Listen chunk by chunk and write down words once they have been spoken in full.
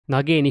Now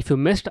again, if you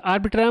missed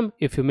Arbitrum,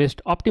 if you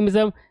missed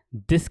Optimism,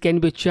 this can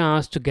be a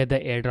chance to get the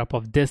airdrop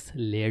of this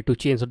layer 2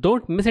 chain. So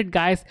don't miss it,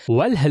 guys.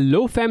 Well,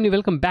 hello family,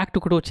 welcome back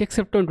to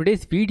KatochXcrypto. In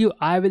today's video,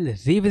 I will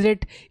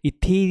revisit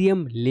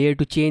Ethereum layer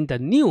 2 chain, the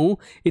new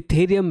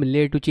Ethereum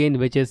layer 2 chain,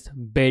 which is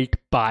built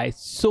by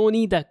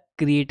Sony, the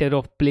creator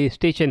of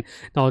PlayStation.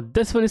 Now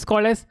this one is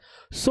called as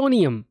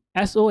Soneium,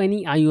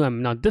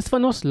 SONEIUM. Now this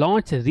one was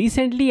launched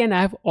recently and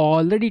I have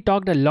already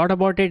talked a lot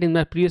about it in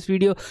my previous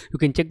video. You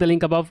can check the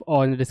link above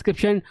or in the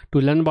description to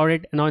learn about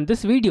it. Now in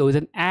this video is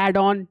an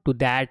add-on to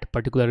that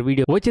particular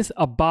video, which is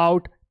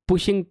about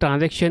pushing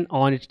transaction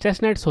on its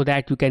testnet so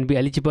that you can be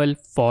eligible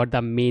for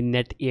the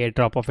mainnet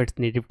airdrop of its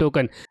native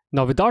token.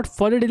 Now without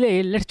further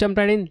delay, let's jump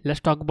right in.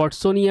 Let's talk about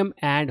Soneium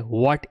and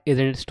what is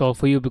in store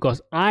for you, because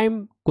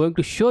I'm going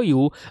to show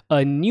you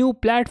a new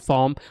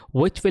platform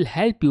which will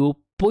help you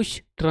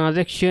push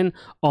transaction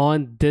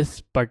on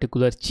this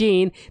particular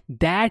chain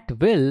that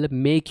will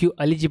make you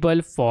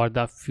eligible for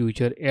the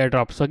future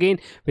airdrop. So again,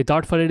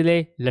 without further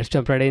delay, let's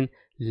jump right in.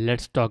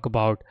 Let's talk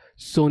about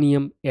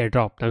Soneium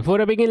airdrop. Now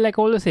before I begin, like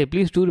I always say,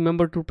 please do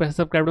remember to press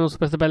subscribe and also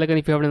press the bell icon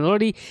if you haven't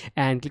already,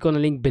 and click on the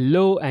link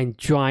below and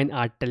join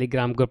our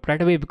Telegram group right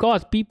away,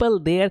 because people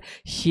there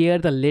share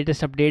the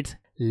latest updates,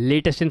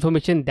 latest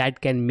information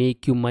that can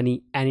make you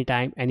money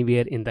anytime,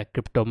 anywhere in the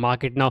crypto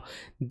market. Now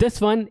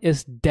this one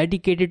is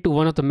dedicated to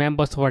one of the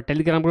members of our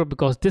Telegram group,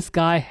 because this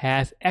guy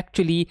has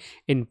actually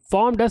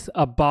informed us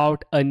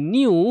about a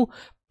new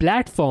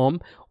platform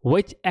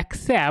which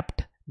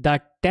accept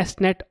the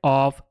testnet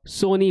of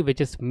Sony,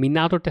 which is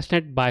Minato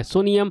Testnet by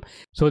Soneium.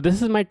 So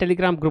this is my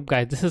Telegram group,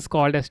 guys. This is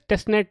called as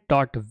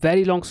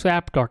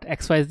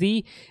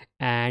testnet.verylongswap.xyz,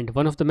 and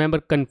one of the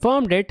member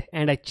confirmed it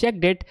and I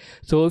checked it.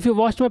 So if you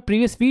watched my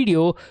previous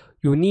video,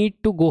 you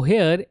need to go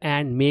here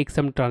and make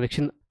some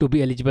transaction to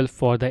be eligible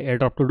for the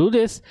airdrop. To do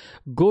this,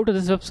 go to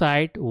this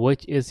website,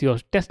 which is your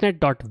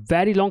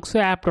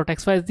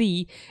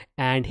testnet.verylongswap.xyz,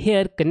 and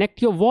here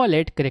connect your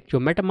wallet, connect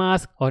your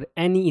MetaMask or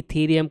any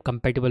Ethereum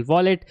compatible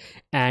wallet,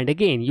 and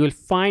again you will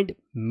find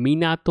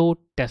Minato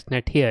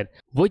Testnet here,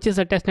 which is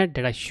a testnet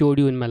that I showed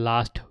you in my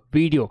last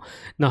video.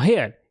 Now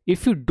here,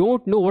 if you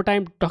don't know what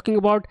I'm talking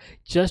about,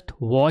 just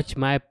watch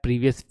my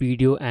previous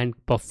video and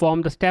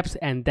perform the steps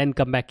and then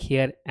come back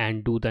here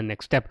and do the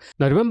next step.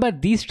 Now remember,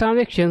 these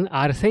transactions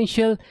are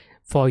essential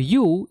for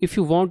you if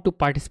you want to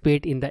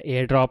participate in the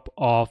airdrop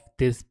of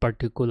this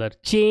particular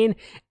chain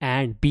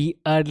and be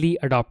early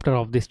adopter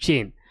of this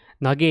chain.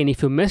 Now again,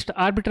 if you missed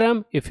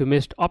Arbitrum, if you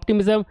missed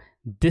Optimism,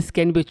 this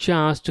can be a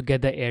chance to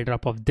get the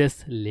airdrop of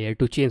this layer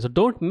 2 chain. So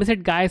don't miss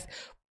it, guys.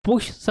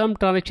 Push some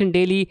transaction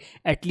daily,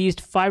 at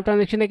least 5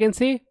 transactions I can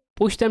say.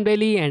 Push them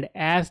daily, and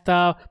as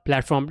the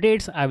platform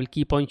updates, I will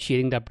keep on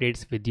sharing the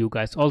updates with you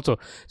guys also.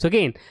 So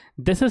again,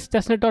 this is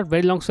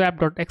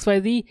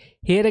testnet.verylongswap.xyz.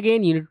 Here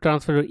again, you need to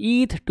transfer your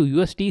ETH to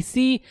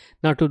USDC.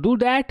 Now to do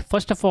that,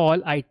 first of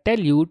all, I tell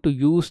you to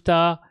use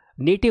the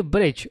native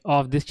bridge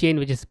of this chain,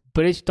 which is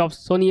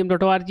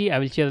bridge.soneium.org. I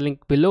will share the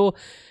link below.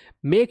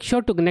 Make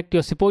sure to connect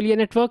your Sepolia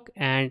network,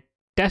 and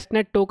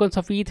testnet tokens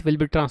of ETH will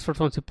be transferred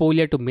from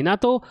Sepolia to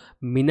Minato.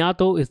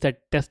 Minato is the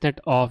testnet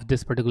of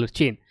this particular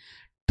chain.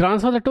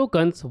 Transfer the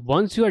tokens.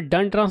 Once you are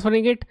done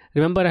transferring it,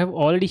 remember I have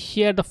already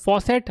shared the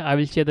faucet. I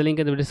will share the link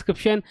in the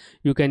description.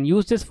 You can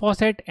use this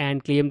faucet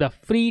and claim the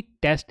free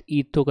test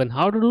ETH token.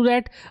 How to do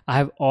that, I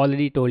have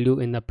already told you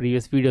in the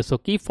previous video. So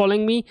keep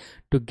following me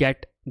to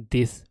get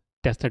this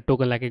testnet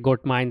token like I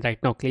got mine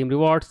right now. Claim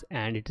rewards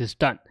and it is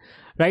done.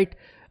 Right,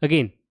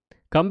 again,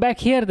 come back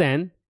here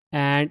then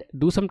and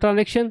do some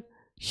transaction.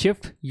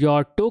 Shift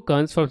your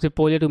tokens from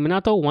Sepolia to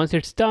Minato. Once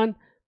it's done,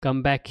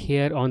 come back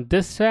here on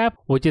this swap,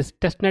 which is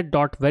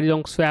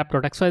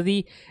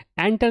testnet.verylongswap.xyz.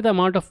 Enter the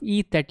amount of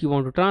ETH that you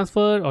want to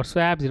transfer or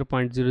swap,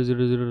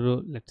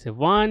 0.0000, let's say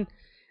 1,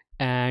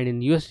 and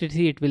in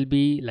USDC it will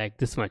be like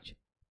this much.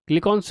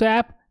 Click on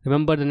swap.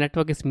 Remember the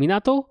network is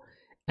Minato,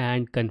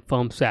 and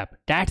confirm swap.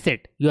 That's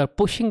it. You are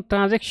pushing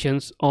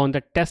transactions on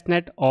the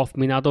testnet of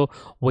Minato,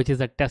 which is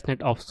the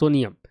testnet of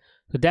Soneium.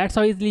 So that's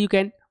how easily you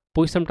can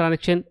push some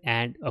transaction,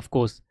 and of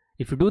course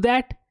if you do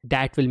that,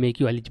 that will make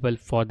you eligible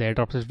for the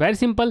airdrops. It's very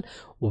simple,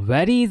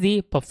 very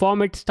easy.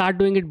 Perform it, start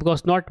doing it,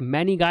 because not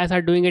many guys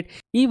are doing it.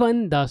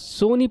 Even the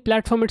Sony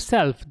platform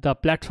itself, the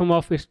platform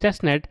of its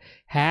testnet,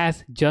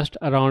 has just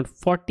around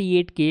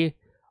 48k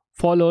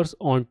followers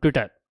on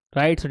Twitter,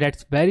 right? So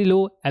that's very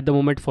low at the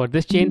moment for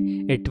this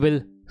chain. It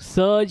will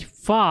surge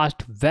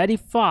fast, very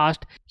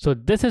fast. So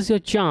this is your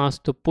chance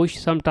to push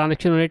some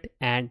transaction on it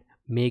and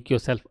make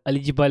yourself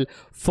eligible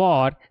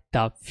for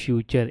the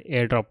future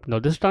airdrop. Now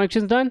this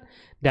transaction is done.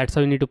 That's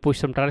how you need to push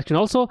some transaction.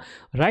 Also,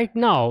 right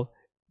now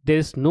there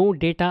is no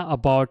data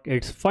about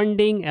its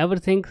funding.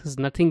 Everything is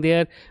nothing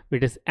there.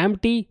 It is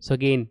empty. So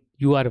again,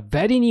 you are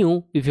very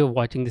new if you're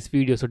watching this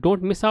video, so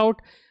don't miss out.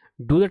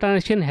 Do the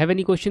transaction. Have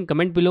any question,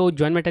 comment below.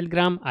 Join my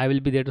Telegram. I will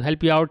be there to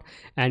help you out.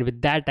 And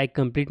with that, I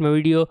complete my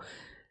video.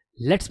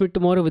 Let's meet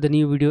tomorrow with a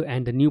new video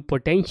and a new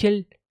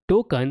potential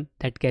token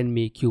that can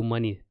make you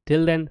money.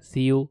 Till then,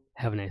 see you.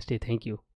 Have a nice day. Thank you.